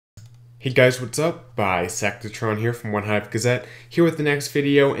Hey guys, what's up? Sectatron here from OneHive Gazette, here with the next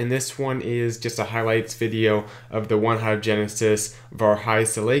video, and this one is just a highlights video of the OneHive Genesis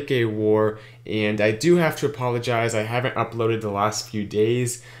Varhaiselake war, and I do have to apologize, I haven't uploaded the last few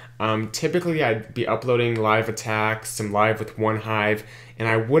days. Typically I'd be uploading live attacks, some live with OneHive, and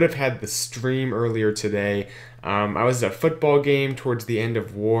I would have had the stream earlier today. I was at a football game towards the end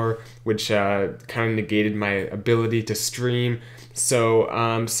of war, which kind of negated my ability to stream.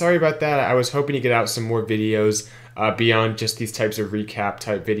 So sorry about that. I was hoping to get out some more videos beyond just these types of recap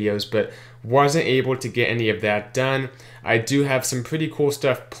type videos, but wasn't able to get any of that done. I do have some pretty cool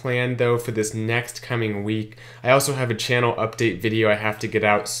stuff planned though for this next coming week. I also have a channel update video I have to get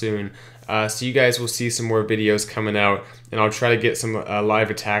out soon. So you guys will see some more videos coming out, and I'll try to get some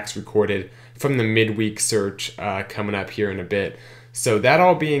live attacks recorded from the midweek search coming up here in a bit. So that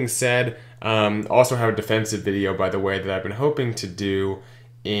all being said, also have a defensive video, by the way, that I've been hoping to do,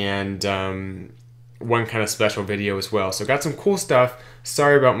 and one kind of special video as well. So got some cool stuff.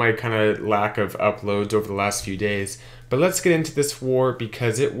 Sorry about my kind of lack of uploads over the last few days, but let's get into this war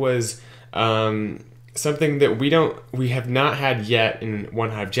because it was something that we have not had yet in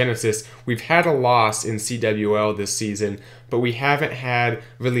OneHive Genesis. We've had a loss in CWL this season, but we haven't had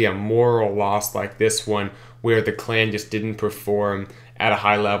really a moral loss like this one where the clan just didn't perform at a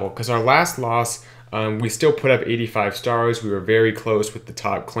high level. Because our last loss, we still put up 85 stars. We were very close with the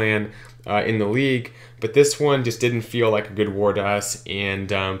top clan in the league, but this one just didn't feel like a good war to us, and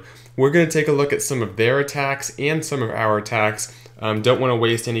we're going to take a look at some of their attacks and some of our attacks. Don't want to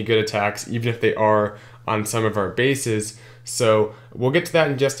waste any good attacks, even if they are on some of our bases. So we'll get to that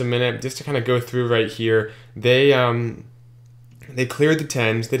in just a minute. Just to kind of go through right here, they cleared the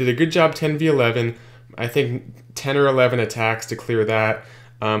 10s. They did a good job 10v11. I think 10 or 11 attacks to clear that.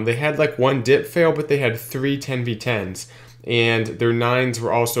 They had like one dip fail, but they had 3 10v10s. And their 9s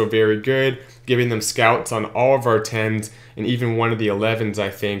were also very good, giving them scouts on all of our 10s and even one of the 11s, I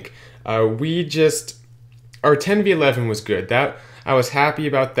think. Our 10v11 was good. I was happy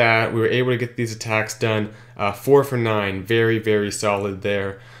about that. We were able to get these attacks done. 4 for 9, very, very solid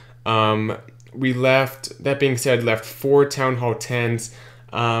there. We left, that being said, left 4 Town Hall 10s.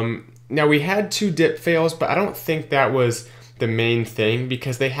 Now we had 2 dip fails, but I don't think that was the main thing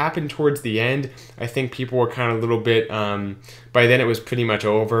because they happened towards the end. I think people were kind of a little bit, by then it was pretty much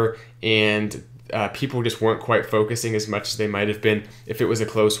over, and people just weren't quite focusing as much as they might have been if it was a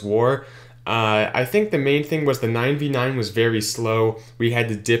close war. I think the main thing was the 9v9 was very slow. We had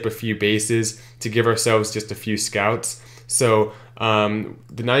to dip a few bases to give ourselves just a few scouts. So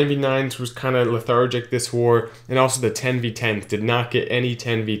the 9v9s was kind of lethargic this war, and also the 10v10s did not get any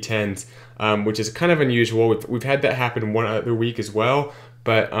 10v10s, which is kind of unusual. We've had that happen one other week as well,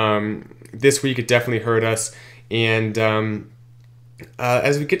 but this week it definitely hurt us. And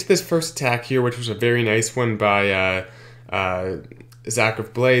as we get to this first attack here, which was a very nice one by Zach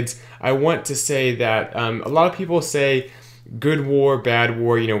of Blades, I want to say that a lot of people say good war, bad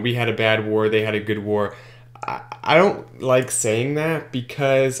war. You know, we had a bad war, they had a good war. I don't like saying that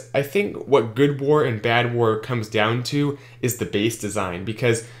because I think what good war and bad war comes down to is the base design,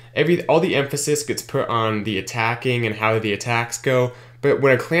 because all the emphasis gets put on the attacking and how the attacks go. But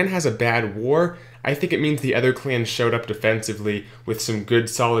when a clan has a bad war, I think it means the other clan showed up defensively with some good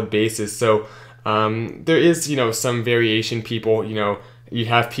solid bases. So there is, some variation. People, you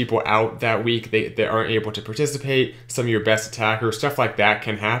have people out that week that aren't able to participate. Some of your best attackers, stuff like that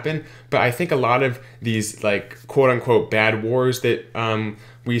can happen. But I think a lot of these like quote unquote bad wars that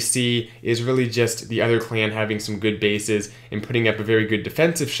we see is really just the other clan having some good bases and putting up a very good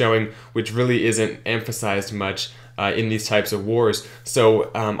defensive showing, which really isn't emphasized much in these types of wars.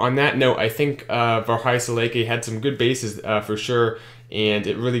 So on that note, I think Varhaiselake had some good bases for sure, and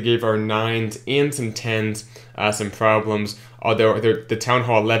it really gave our 9s and some 10s some problems, although the Town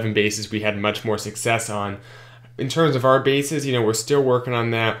Hall 11 bases we had much more success on. In terms of our bases, we're still working on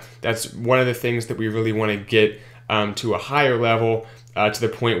that. That's one of the things that we really want to get to a higher level, to the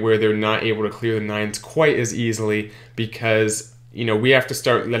point where they're not able to clear the 9s quite as easily, because we have to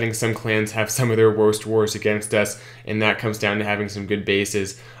start letting some clans have some of their worst wars against us, and that comes down to having some good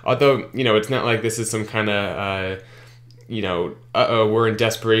bases. Although, it's not like this is some kind of we're in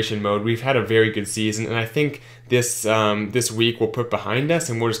desperation mode. We've had a very good season, and I think this week we'll put behind us,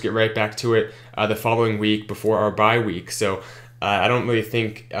 and we'll just get right back to it the following week before our bye week. So I don't really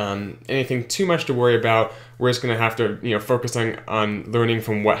think anything too much to worry about. We're just going to have to focus on learning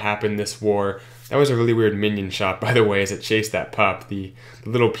from what happened this war. That was a really weird minion shot, by the way, as it chased that pup. The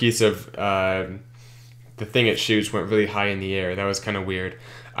little piece of the thing it shoots went really high in the air. That was kind of weird.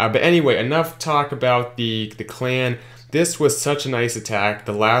 But anyway, enough talk about the clan. This was such a nice attack.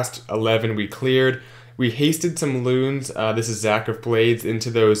 The last 11 we cleared. We hasted some loons. This is Zach of Blades into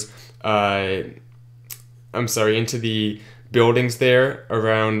those. Into the buildings there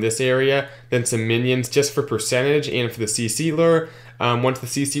around this area. Then some minions just for percentage and for the CC lure. Once the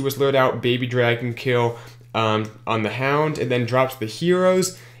CC was lured out, baby dragon kill on the hound, and then drops the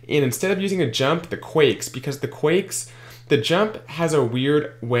heroes. And instead of using a jump, the quakes, because the jump has a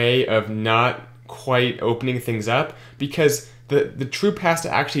weird way of not quite opening things up, because the troop has to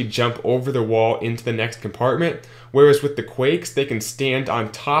actually jump over the wall into the next compartment, whereas with the quakes, they can stand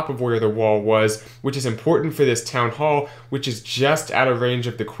on top of where the wall was, which is important for this town hall, which is just out of range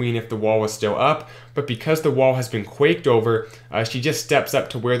of the queen if the wall was still up. But because the wall has been quaked over, she just steps up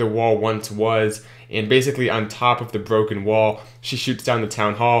to where the wall once was, and basically on top of the broken wall, she shoots down the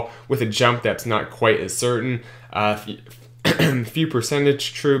town hall with a jump that's not quite as certain. Few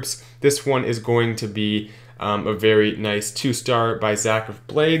percentage troops. This one is going to be a very nice 2-star by Zach of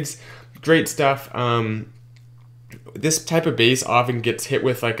Blades. Great stuff. This type of base often gets hit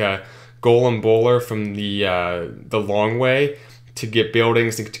with like a golem bowler from the long way to get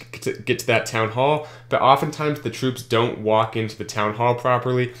buildings and to get to that town hall, but oftentimes the troops don't walk into the town hall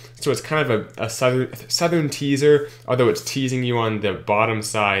properly, so it's kind of a southern teaser, although it's teasing you on the bottom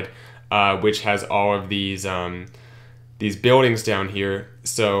side, which has all of these buildings down here.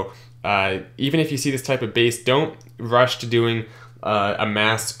 So even if you see this type of base, don't rush to doing a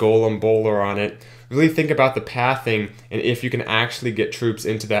mass golem bowler on it. Really think about the pathing and if you can actually get troops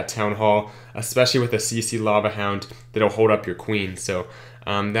into that town hall, especially with a CC lava hound that'll hold up your queen. So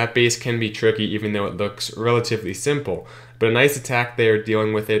that base can be tricky even though it looks relatively simple. But a nice attack there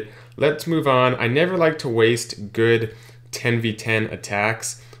dealing with it. Let's move on. I never like to waste good 10v10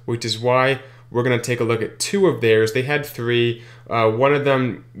 attacks, which is why we're going to take a look at 2 of theirs. They had 3. One of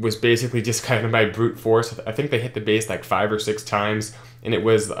them was basically just kind of by brute force. I think they hit the base like 5 or 6 times, and it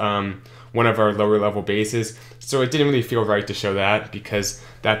was one of our lower level bases. So it didn't really feel right to show that because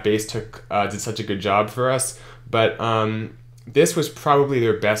that base did such a good job for us. But this was probably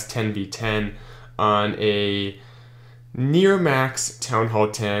their best 10v10 on a near max Town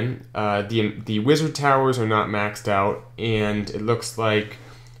Hall 10. The wizard towers are not maxed out, and it looks like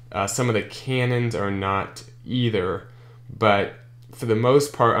some of the cannons are not either, but for the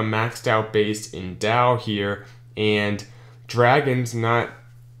most part, a maxed out base in Dow here, and dragons not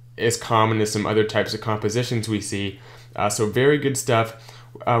as common as some other types of compositions we see. So very good stuff.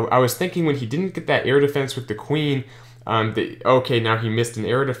 I was thinking when he didn't get that air defense with the queen, okay, now he missed an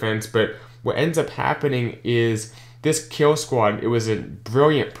air defense, but what ends up happening is this kill squad, it was a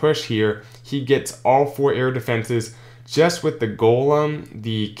brilliant push here. He gets all 4 air defenses just with the golem,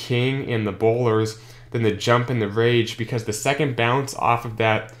 the king, and the bowlers, then the jump and the rage, because the second bounce off of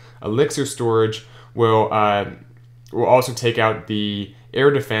that elixir storage will also take out the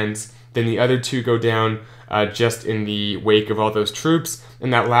air defense. Then the other 2 go down just in the wake of all those troops,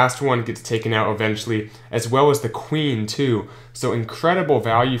 and that last one gets taken out eventually, as well as the queen too. So incredible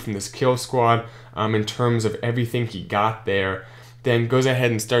value from this kill squad in terms of everything he got there. Then goes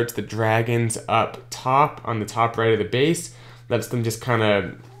ahead and starts the dragons up top on the top right of the base, lets them just kind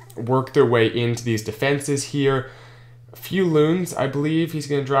of work their way into these defenses here. A few loons, I believe he's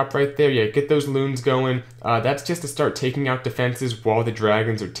going to drop right there. Yeah, get those loons going. That's just to start taking out defenses while the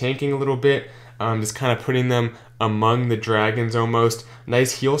dragons are tanking a little bit. Just kind of putting them among the dragons almost.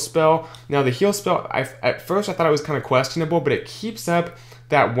 Nice heal spell. Now the heal spell, at first I thought it was kind of questionable, but it keeps up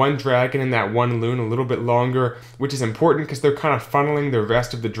that 1 dragon and that 1 loon a little bit longer, which is important because they're kind of funneling the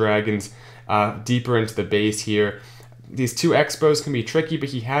rest of the dragons deeper into the base here. These 2 expos can be tricky, but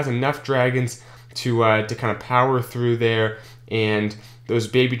he has enough dragons to kind of power through there, and those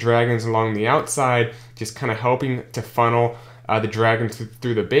baby dragons along the outside just kind of helping to funnel the dragons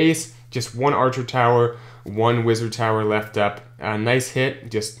through the base. Just 1 archer tower, 1 wizard tower left up. Nice hit,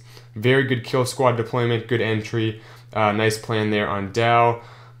 just very good kill squad deployment, good entry. Nice plan there on Dow.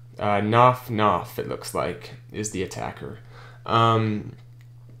 Noff, it looks like, is the attacker.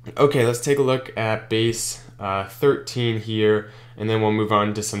 Okay, let's take a look at base 13 here, and then we'll move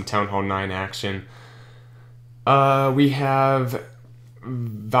on to some Town Hall 9 action. We have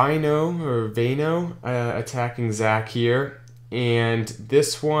Vano attacking Zach here, and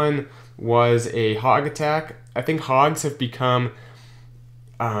this one was a hog attack. I think hogs have become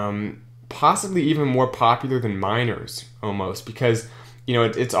possibly even more popular than miners almost, because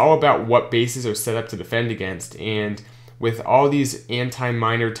it's all about what bases are set up to defend against, and with all these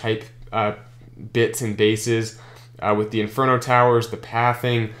anti-miner type bits and bases, with the Inferno Towers, the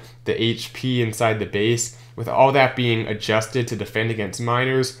pathing, the HP inside the base, with all that being adjusted to defend against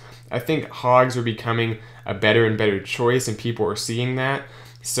miners, I think hogs are becoming a better and better choice, and people are seeing that.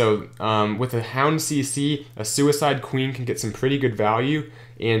 So with a Hound CC, a Suicide Queen can get some pretty good value,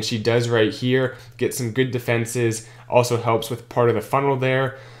 and she does right here, get some good defenses, also helps with part of the funnel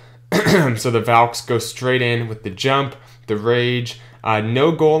there. So the Valks go straight in with the jump, the rage,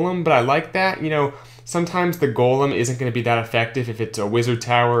 no golem, but I like that. You know, sometimes the golem isn't going to be that effective if it's a wizard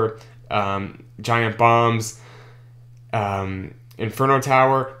tower, giant bombs, Inferno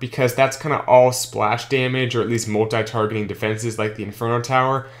Tower, because that's kind of all splash damage, or at least multi-targeting defenses like the Inferno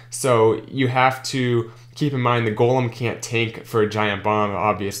Tower. So you have to keep in mind the golem can't tank for a giant bomb,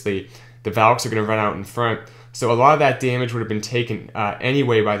 obviously. The Valks are going to run out in front. So a lot of that damage would have been taken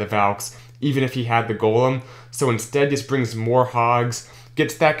anyway by the Valks, even if he had the golem. So instead just brings more hogs,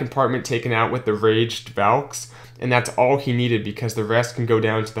 gets that compartment taken out with the raged Valks, and that's all he needed, because the rest can go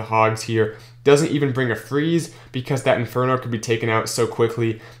down to the hogs here. Doesn't even bring a freeze because that Inferno could be taken out so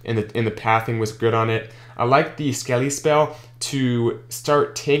quickly, and the pathing was good on it. I like the Skelly spell to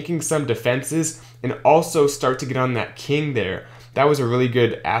start tanking some defenses and also start to get on that king there. That was a really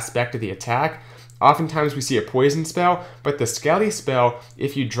good aspect of the attack. Oftentimes we see a poison spell, but the Skelly spell,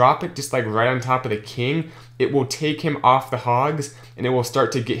 if you drop it just like right on top of the king, it will take him off the hogs and it will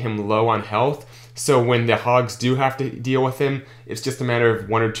start to get him low on health. So when the hogs do have to deal with him, it's just a matter of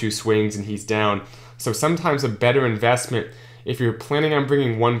 1 or 2 swings and he's down. So sometimes a better investment, if you're planning on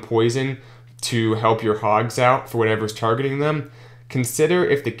bringing 1 poison to help your hogs out for whatever's targeting them, consider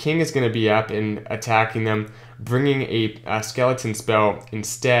if the king is going to be up and attacking them, bringing a skeleton spell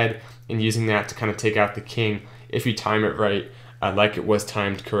instead and using that to kind of take out the king if you time it right, like it was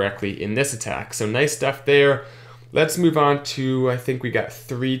timed correctly in this attack. So nice stuff there. Let's move on to, I think we got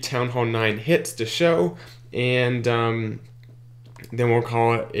 3 Town Hall 9 hits to show, and then we'll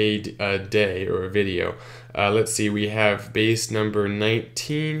call it a day or a video. Let's see, we have base number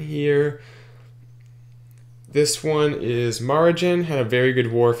 19 here. This one is Margin, had a very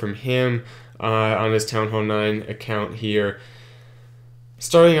good war from him on his Town Hall 9 account here.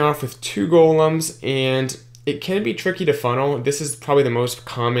 Starting off with 2 golems, and it can be tricky to funnel. This is probably the most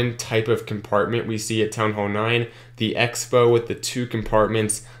common type of compartment we see at Town Hall 9, the Expo with the 2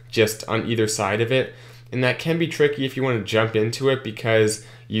 compartments just on either side of it. And that can be tricky if you want to jump into it, because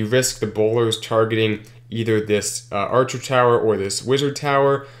you risk the bowlers targeting either this Archer Tower or this Wizard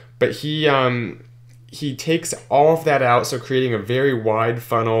Tower. But he takes all of that out, so creating a very wide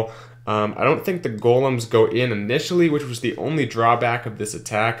funnel. I don't think the golems go in initially, which was the only drawback of this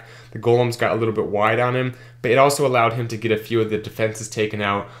attack. The golems got a little bit wide on him, but it also allowed him to get a few of the defenses taken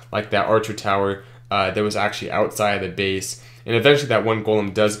out, like that Archer Tower that was actually outside of the base. And eventually that 1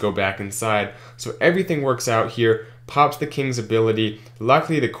 golem does go back inside. So everything works out here. Pops the king's ability.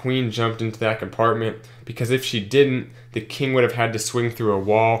 Luckily the queen jumped into that compartment, because if she didn't, the king would have had to swing through a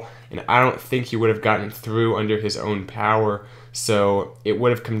wall, and I don't think he would have gotten through under his own power. So it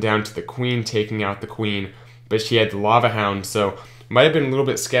would have come down to the queen taking out the queen, but she had the Lava Hound, so it might have been a little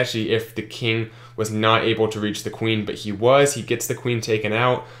bit sketchy if the king was not able to reach the queen, but he was. He gets the queen taken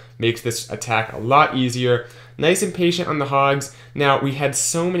out, makes this attack a lot easier. Nice and patient on the hogs. Now, we had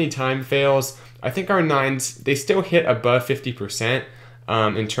so many time fails. I think our 9s, they still hit above 50%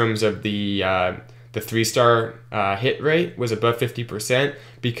 in terms of the 3-star hit rate was above 50%,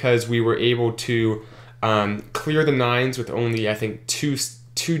 because we were able to clear the 9s with only, I think,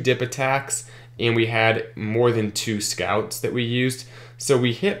 two dip attacks, and we had more than 2 scouts that we used. So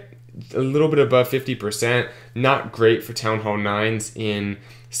we hit a little bit above 50%, not great for Town Hall 9s in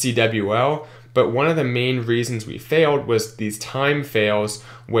CWL, but one of the main reasons we failed was these time fails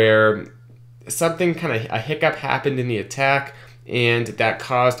where something kind of, a hiccup happened in the attack, and that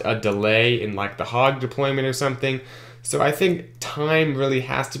caused a delay in like the hog deployment or something. So I think time really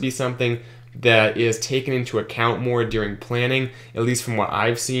has to be something that is taken into account more during planning, at least from what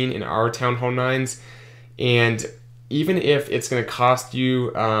I've seen in our Town Hall 9s. And even if it's going to cost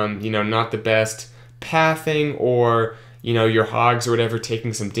you, not the best pathing, or, your hogs or whatever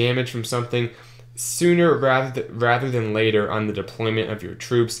taking some damage from something, sooner rather than later on the deployment of your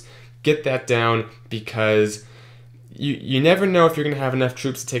troops, get that down, because you never know if you're going to have enough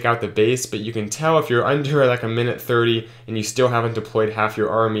troops to take out the base, but you can tell if you're under like a minute 30 and you still haven't deployed half your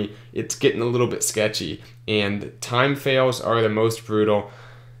army, it's getting a little bit sketchy. And time fails are the most brutal.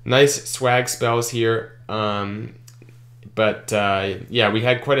 Nice swag spells here, but yeah, we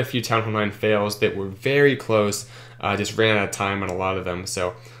had quite a few Town Hall 9 fails that were very close, just ran out of time on a lot of them.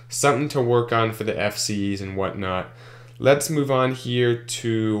 So something to work on for the FCs and whatnot. Let's move on here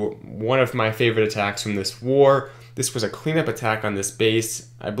to one of my favorite attacks from this war. This was a cleanup attack on this base.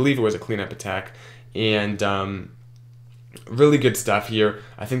 I believe it was a cleanup attack. And Really good stuff here.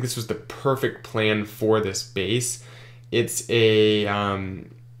 I think this was the perfect plan for this base. It's a,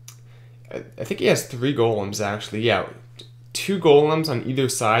 I think he has 3 golems actually. Yeah, 2 golems on either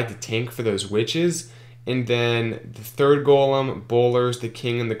side to tank for those witches. And then the 3rd golem, bowlers, the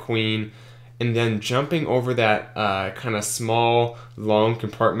king and the queen. And then jumping over that kind of small, long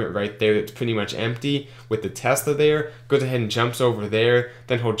compartment right there that's pretty much empty with the Tesla there, goes ahead and jumps over there.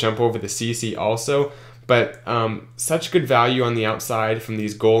 Then he'll jump over the CC also. But such good value on the outside from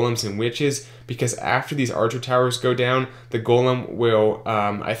these golems and witches, because after these archer towers go down, the golem will,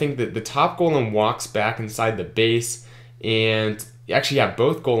 I think that the top golem walks back inside the base, and actually, yeah,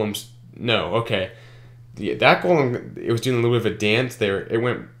 both golems, no, okay. Yeah, that golem, it was doing a little bit of a dance there. It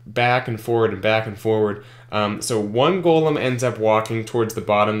went back and forward and back and forward. So one golem ends up walking towards the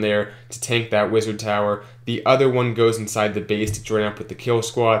bottom there to tank that wizard tower. The other one goes inside the base to join up with the kill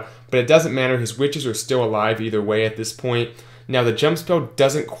squad. But it doesn't matter. His witches are still alive either way at this point. Now the jump spell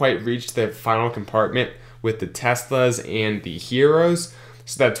doesn't quite reach the final compartment with the Teslas and the heroes.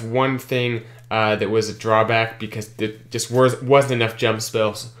 So that's one thing that was a drawback, because there just wasn't enough jump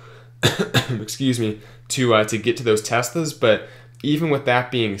spells excuse me, to get to those Teslas. But even with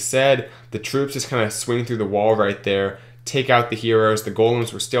that being said, the troops just kind of swing through the wall right there, take out the heroes. The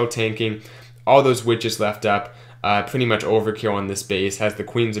golems were still tanking. All those witches left up. Pretty much overkill on this base. Has the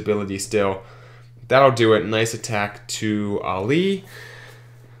queen's ability still. That'll do it. Nice attack to Ali.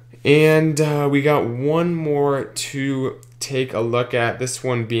 And we got one more to take a look at. This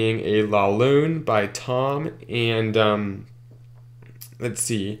one being a DragLoon by Tom. And let's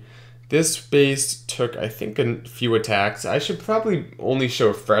see. This base took, I think, a few attacks. I should probably only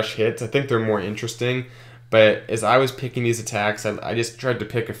show fresh hits. I think they're more interesting. But as I was picking these attacks, I just tried to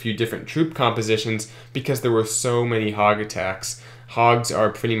pick a few different troop compositions because there were so many hog attacks. Hogs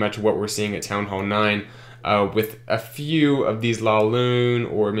are pretty much what we're seeing at Town Hall 9, with a few of these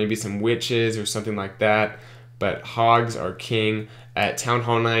DragLoon or maybe some witches or something like that. But hogs are king at Town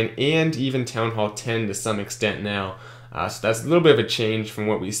Hall 9 and even Town Hall 10 to some extent now. So that's a little bit of a change from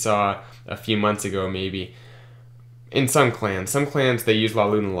what we saw a few months ago, maybe. In some clans they use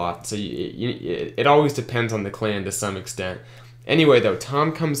DragLoon a lot, so it always depends on the clan to some extent. Anyway, though,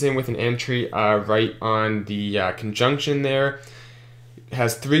 Tom comes in with an entry right on the conjunction there.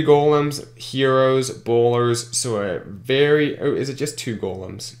 Has 3 golems, heroes, bowlers, so a very... Oh, is it just 2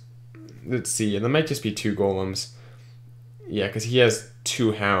 golems? Let's see, there might just be 2 golems. Yeah, because he has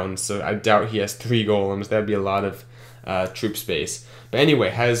 2 hounds, so I doubt he has 3 golems. That'd be a lot of troop space. But anyway,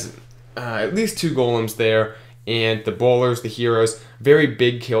 has at least 2 golems there, and the bowlers, the heroes, very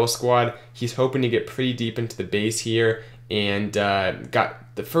big kill squad. He's hoping to get pretty deep into the base here, and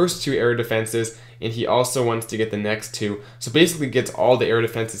got the first 2 air defenses, and he also wants to get the next 2. So basically gets all the air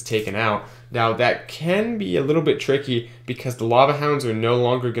defenses taken out. Now that can be a little bit tricky because the lava hounds are no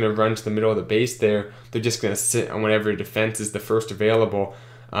longer going to run to the middle of the base there. They're just going to sit on whatever defense is the first available,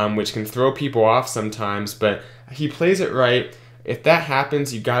 which can throw people off sometimes, but he plays it right. If that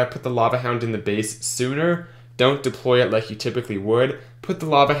happens, you got to put the lava hound in the base sooner. Don't deploy it like you typically would. Put the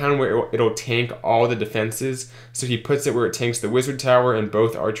lava hound where it'll tank all the defenses. So he puts it where it tanks the wizard tower and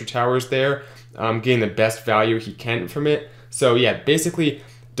both archer towers there, getting the best value he can from it. So yeah, basically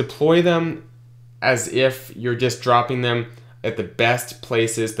deploy them as if you're just dropping them at the best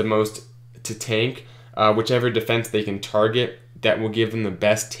places, the most to tank, whichever defense they can target. That will give them the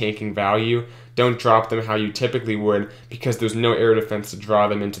best tanking value. Don't drop them how you typically would because there's no air defense to draw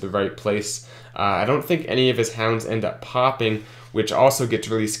them into the right place. I don't think any of his hounds end up popping, which also gets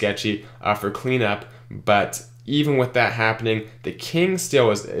really sketchy for cleanup. But even with that happening, the king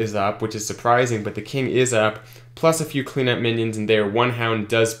still is up, which is surprising, but the king is up, plus a few cleanup minions in there. One hound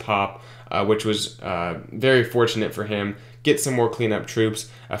does pop, which was very fortunate for him. Get some more cleanup troops,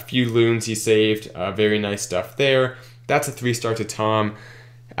 a few loons he saved, very nice stuff there. That's a 3-star to Tom.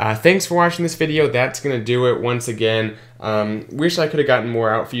 Thanks for watching this video. That's going to do it once again. Wish I could have gotten more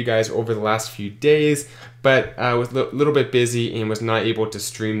out for you guys over the last few days, but I was a little bit busy and was not able to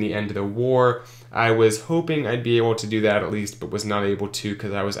stream the end of the war. I was hoping I'd be able to do that at least, but was not able to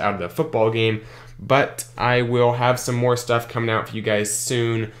because I was out of the football game. But I will have some more stuff coming out for you guys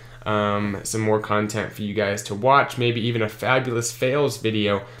soon. Some more content for you guys to watch, maybe even a fabulous fails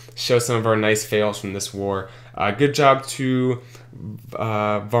video, show some of our nice fails from this war. Good job to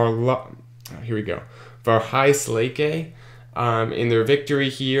Varhaiselake in their victory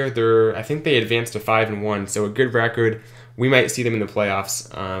here. I think they advanced to 5-1, so a good record. We might see them in the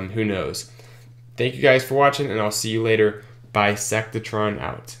playoffs. Who knows? Thank you guys for watching, and I'll see you later. Bisectatron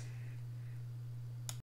out.